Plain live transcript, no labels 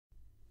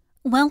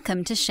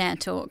Welcome to Share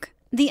Talk,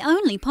 the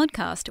only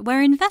podcast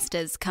where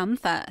investors come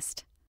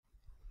first.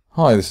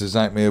 Hi, this is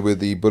Zak Mir with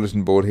the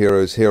Bulletin Board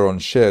Heroes here on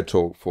Share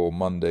Talk for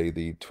Monday,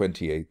 the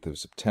 28th of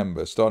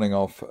September. Starting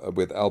off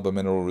with Alba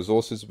Mineral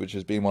Resources, which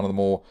has been one of the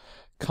more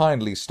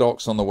kindly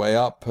stocks on the way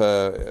up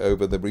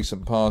over the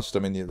recent past. I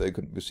mean,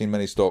 we've seen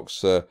many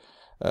stocks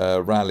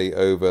rally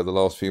over the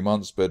last few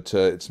months, but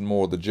it's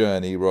more the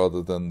journey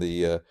rather than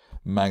the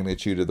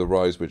magnitude of the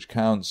rise which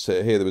counts.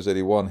 Here there was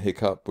only one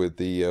hiccup with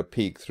the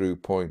peak through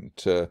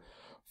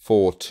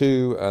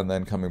 0.42 and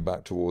then coming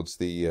back towards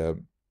the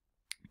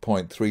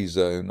 0.3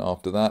 zone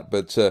after that.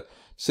 But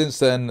since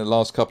then, the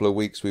last couple of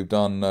weeks, we've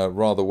done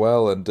rather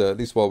well, and at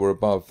least while we're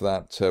above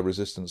that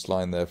resistance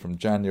line there from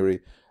January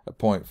at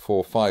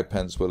 0.45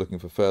 pence, we're looking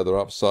for further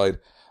upside.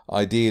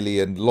 Ideally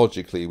and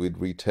logically, we'd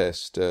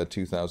retest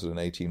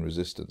 2018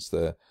 resistance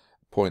there,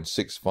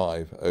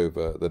 0.65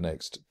 over the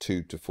next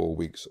 2 to 4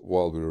 weeks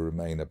while we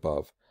remain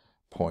above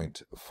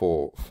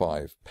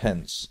 0.45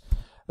 pence.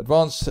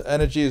 Advanced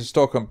Energy is a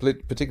stock I'm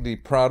particularly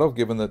proud of,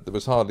 given that there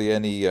was hardly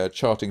any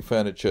charting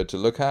furniture to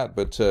look at,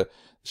 but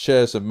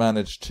shares have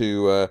managed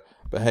to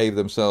behave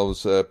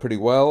themselves pretty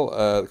well.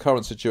 The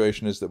current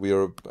situation is that we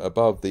are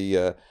above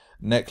the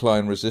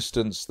neckline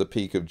resistance, the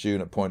peak of June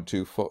at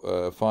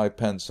 0.25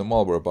 pence, and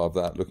while we're above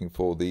that, looking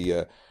for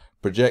the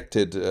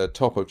projected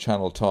top of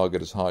channel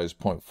target as high as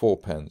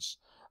 0.4 pence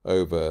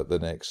over the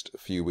next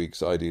few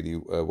weeks, ideally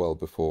well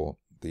before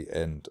the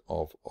end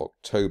of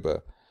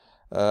October.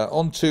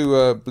 On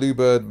to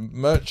Bluebird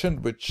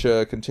Merchant, which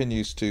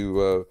continues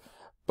to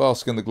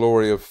bask in the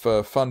glory of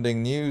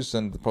funding news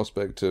and the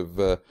prospect of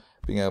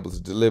being able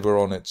to deliver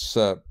on its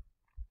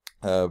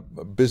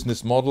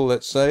business model,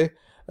 let's say.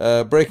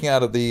 Breaking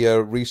out of the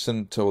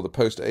recent or the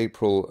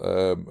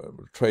post-April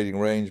trading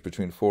range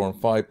between 4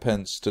 and 5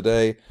 pence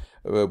today,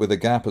 with a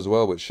gap as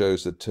well, which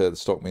shows that the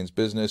stock means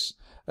business.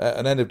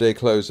 An end-of-day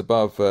close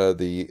above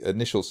the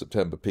initial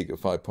September peak of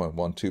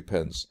 5.12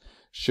 pence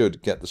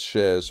should get the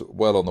shares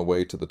well on the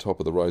way to the top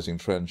of the rising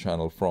trend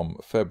channel from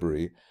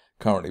February,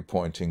 currently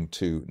pointing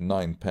to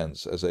 9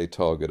 pence as a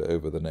target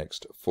over the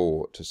next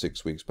 4 to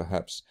 6 weeks,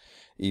 perhaps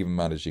even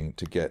managing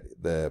to get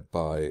there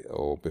by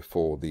or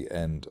before the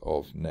end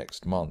of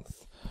next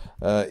month.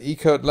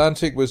 Eco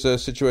Atlantic was a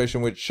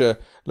situation which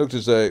looked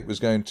as though it was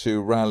going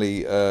to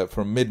rally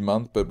from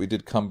mid-month, but we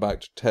did come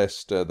back to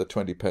test the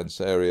 20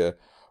 pence area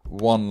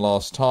one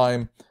last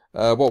time.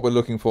 What we're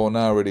looking for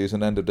now really is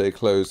an end-of-day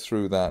close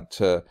through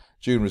that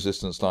June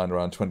resistance line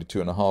around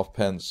 22.5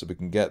 pence. So we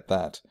can get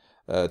that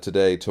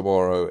today,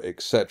 tomorrow,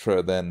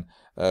 etc. Then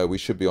we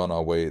should be on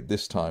our way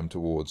this time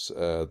towards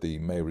the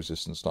May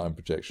resistance line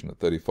projection at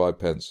 35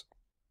 pence,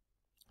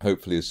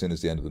 hopefully as soon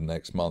as the end of the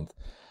next month.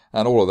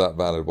 And all of that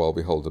valid while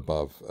we hold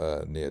above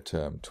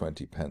near-term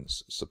 20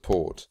 pence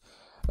support.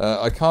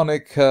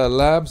 Iconic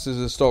Labs is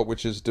a stock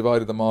which has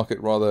divided the market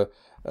rather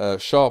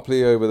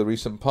sharply over the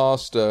recent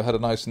past. Had a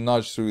nice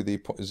nudge through the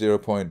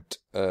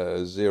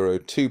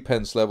 0.02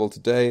 pence level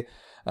today,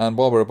 and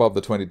while we're above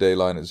the 20-day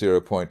line at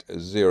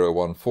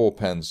 0.014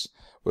 pence,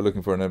 we're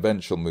looking for an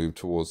eventual move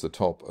towards the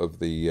top of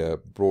the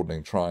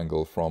broadening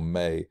triangle from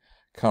May,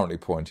 currently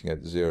pointing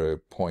at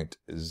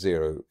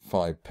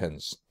 0.05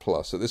 pence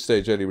plus. At this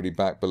stage, only really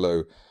back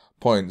below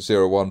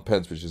 0.01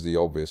 pence, which is the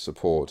obvious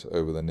support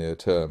over the near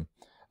term,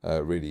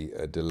 really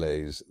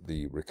delays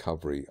the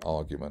recovery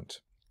argument.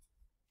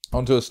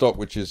 Onto a stock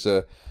which is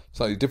a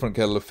slightly different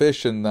kettle of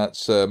fish, and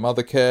that's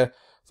Mothercare.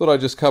 Thought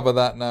I'd just cover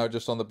that now,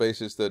 just on the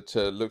basis that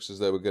looks as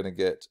though we're going to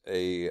get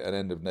an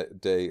end of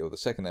day, or the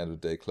second end of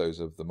day close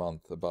of the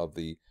month above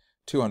the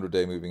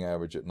 200-day moving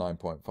average at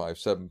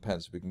 9.57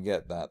 pence. If we can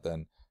get that,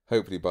 then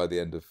hopefully by the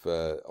end of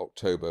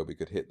October we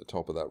could hit the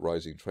top of that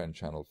rising trend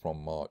channel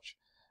from March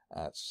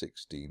at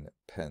 16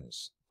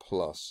 pence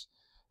plus.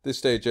 This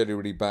stage only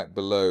really back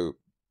below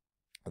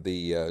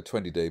the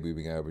 20-day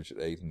moving average at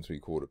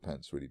 8.75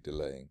 pence, really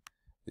delaying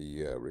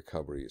the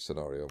recovery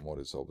scenario on what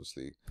is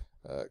obviously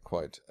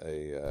quite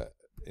a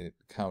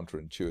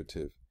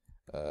counterintuitive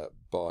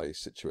buy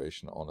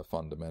situation on a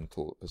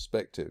fundamental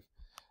perspective.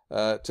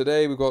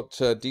 Today we've got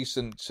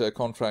decent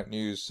contract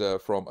news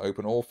from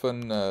Open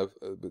Orphan,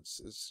 with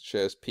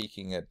shares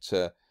peaking at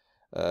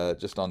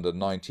just under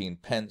 19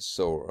 pence,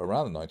 or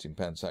around 19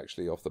 pence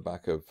actually, off the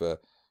back of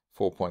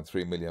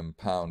 £4.3 million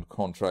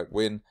contract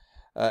win.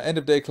 End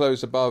of day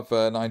close above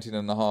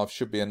 19.5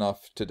 should be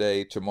enough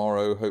today,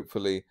 tomorrow,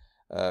 hopefully,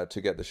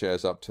 to get the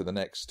shares up to the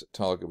next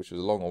target, which was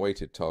a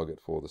long-awaited target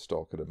for the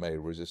stock at a May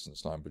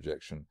resistance line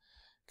projection,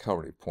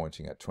 currently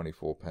pointing at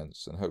 24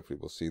 pence, and hopefully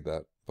we'll see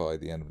that by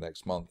the end of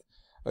next month.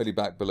 Only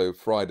back below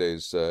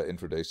Friday's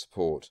intraday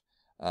support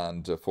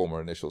and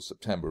former initial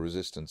September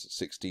resistance at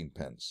 16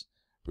 pence,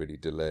 really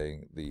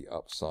delaying the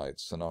upside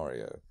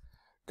scenario.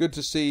 Good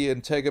to see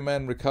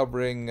Integument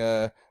recovering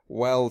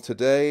well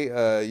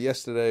today.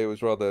 Yesterday I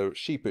was rather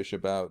sheepish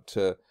about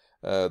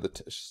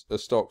the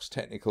stock's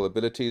technical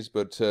abilities,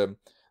 but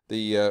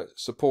the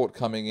support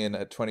coming in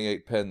at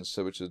 28 pence,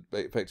 which is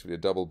effectively a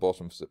double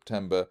bottom for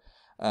September,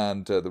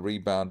 and the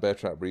rebound, bear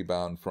trap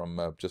rebound from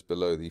just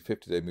below the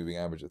 50-day moving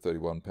average at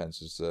 31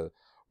 pence is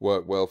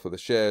work well for the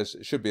shares.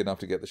 It should be enough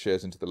to get the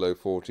shares into the low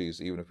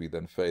 40s, even if we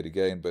then fade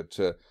again. But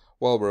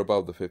while we're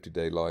above the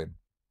 50-day line,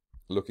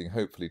 looking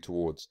hopefully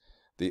towards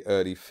the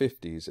early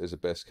 50s as a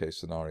best case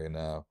scenario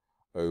now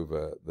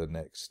over the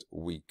next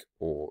week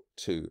or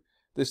two.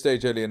 This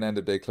stage, early and end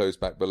of day close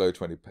back below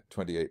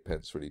 28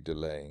 pence, really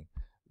delaying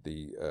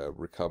the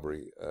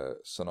recovery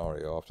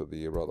scenario after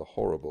the rather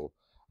horrible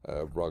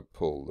rug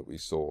pull that we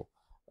saw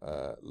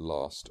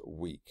last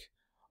week.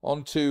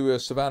 On to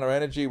Savannah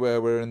Energy, where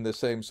we're in the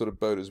same sort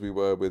of boat as we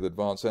were with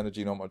Advanced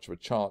Energy. Not much of a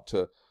chart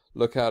to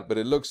look at, but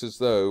it looks as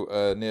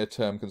though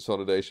near-term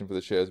consolidation for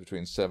the shares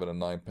between 7 and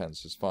 9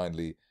 pence has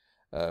finally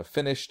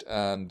finished,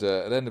 and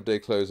at end of day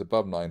close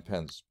above 9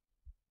 pence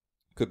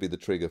could be the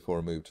trigger for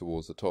a move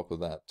towards the top of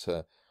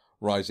that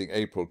rising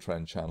April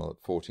trend channel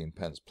at 14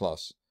 pence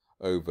plus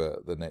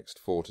over the next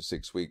 4 to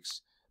 6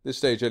 weeks. This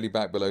stage only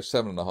back below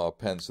 7.5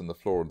 pence, and the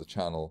floor of the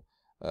channel,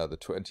 the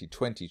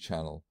 2020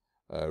 channel,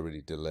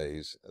 really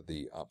delays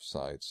the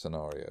upside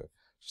scenario.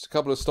 Just a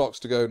couple of stocks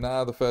to go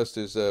now. The first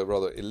is a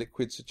rather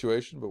illiquid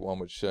situation, but one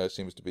which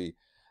seems to be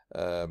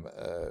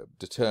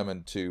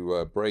determined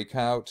to break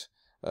out.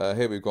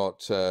 Here we've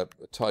got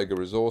Tiger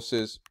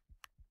Resources,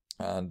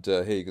 and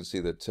here you can see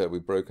that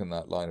we've broken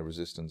that line of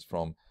resistance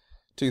from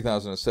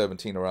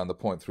 2017 around the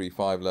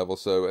 0.35 level.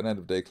 So an end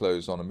of day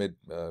close on a mid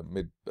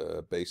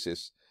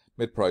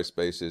price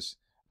basis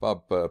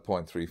above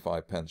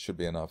 0.35 pence should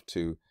be enough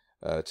to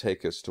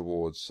take us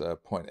towards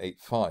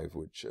 0.85,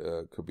 which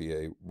could be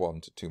a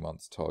 1 to 2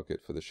 month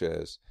target for the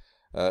shares.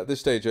 At this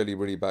stage, only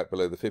really back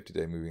below the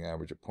 50-day moving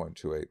average at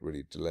 0.28,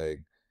 really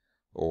delaying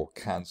or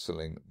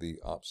cancelling the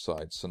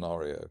upside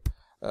scenario.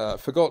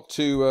 Forgot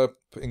to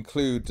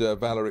include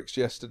Valerix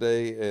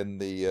yesterday in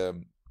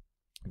the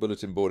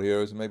bulletin board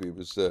here, as maybe it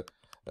was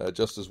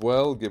just as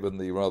well, given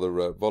the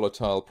rather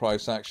volatile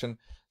price action.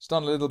 It's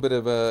done a little bit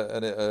of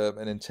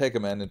an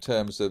integument in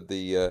terms of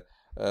the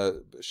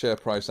share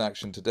price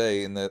action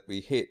today, in that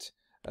we hit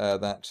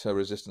that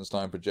resistance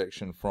line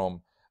projection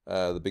from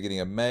the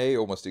beginning of May,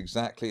 almost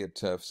exactly at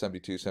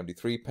 72,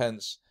 73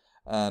 pence,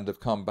 and have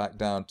come back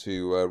down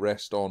to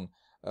rest on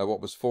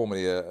what was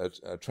formerly a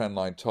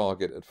trendline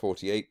target at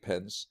 48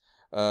 pence.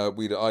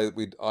 We'd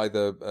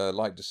either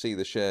like to see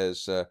the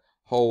shares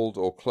hold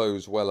or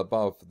close well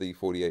above the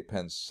 48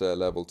 pence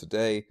level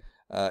today.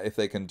 If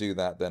they can do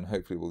that, then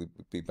hopefully we'll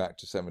be back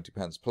to 70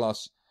 pence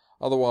plus.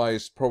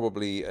 Otherwise,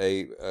 probably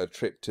a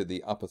trip to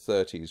the upper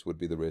 30s would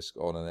be the risk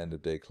on an end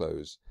of day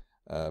close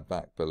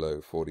back below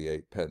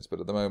 48 pence. But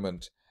at the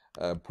moment,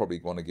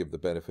 probably want to give the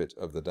benefit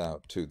of the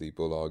doubt to the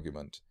bull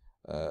argument,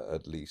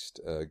 at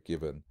least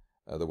given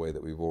the way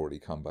that we've already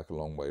come back a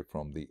long way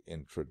from the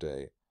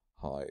intraday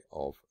high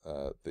of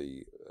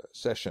the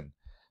session.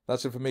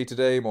 That's it for me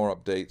today. More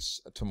updates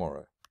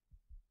tomorrow.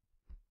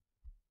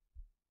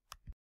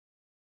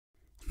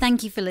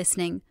 Thank you for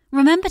listening.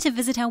 Remember to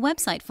visit our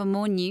website for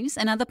more news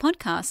and other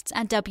podcasts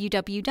at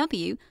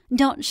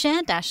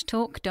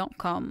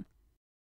www.share-talk.com.